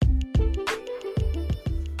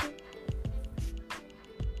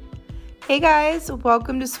Hey guys,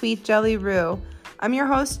 welcome to Sweet Jelly Rue. I'm your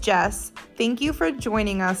host, Jess. Thank you for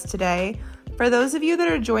joining us today. For those of you that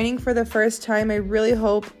are joining for the first time, I really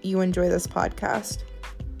hope you enjoy this podcast.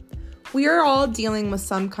 We are all dealing with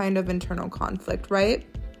some kind of internal conflict, right?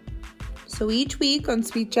 So each week on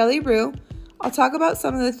Sweet Jelly Rue, I'll talk about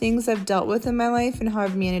some of the things I've dealt with in my life and how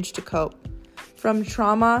I've managed to cope. From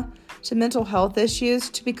trauma to mental health issues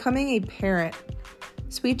to becoming a parent.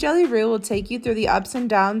 Sweet Jelly Rue will take you through the ups and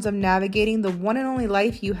downs of navigating the one and only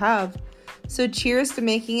life you have. So cheers to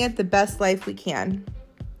making it the best life we can.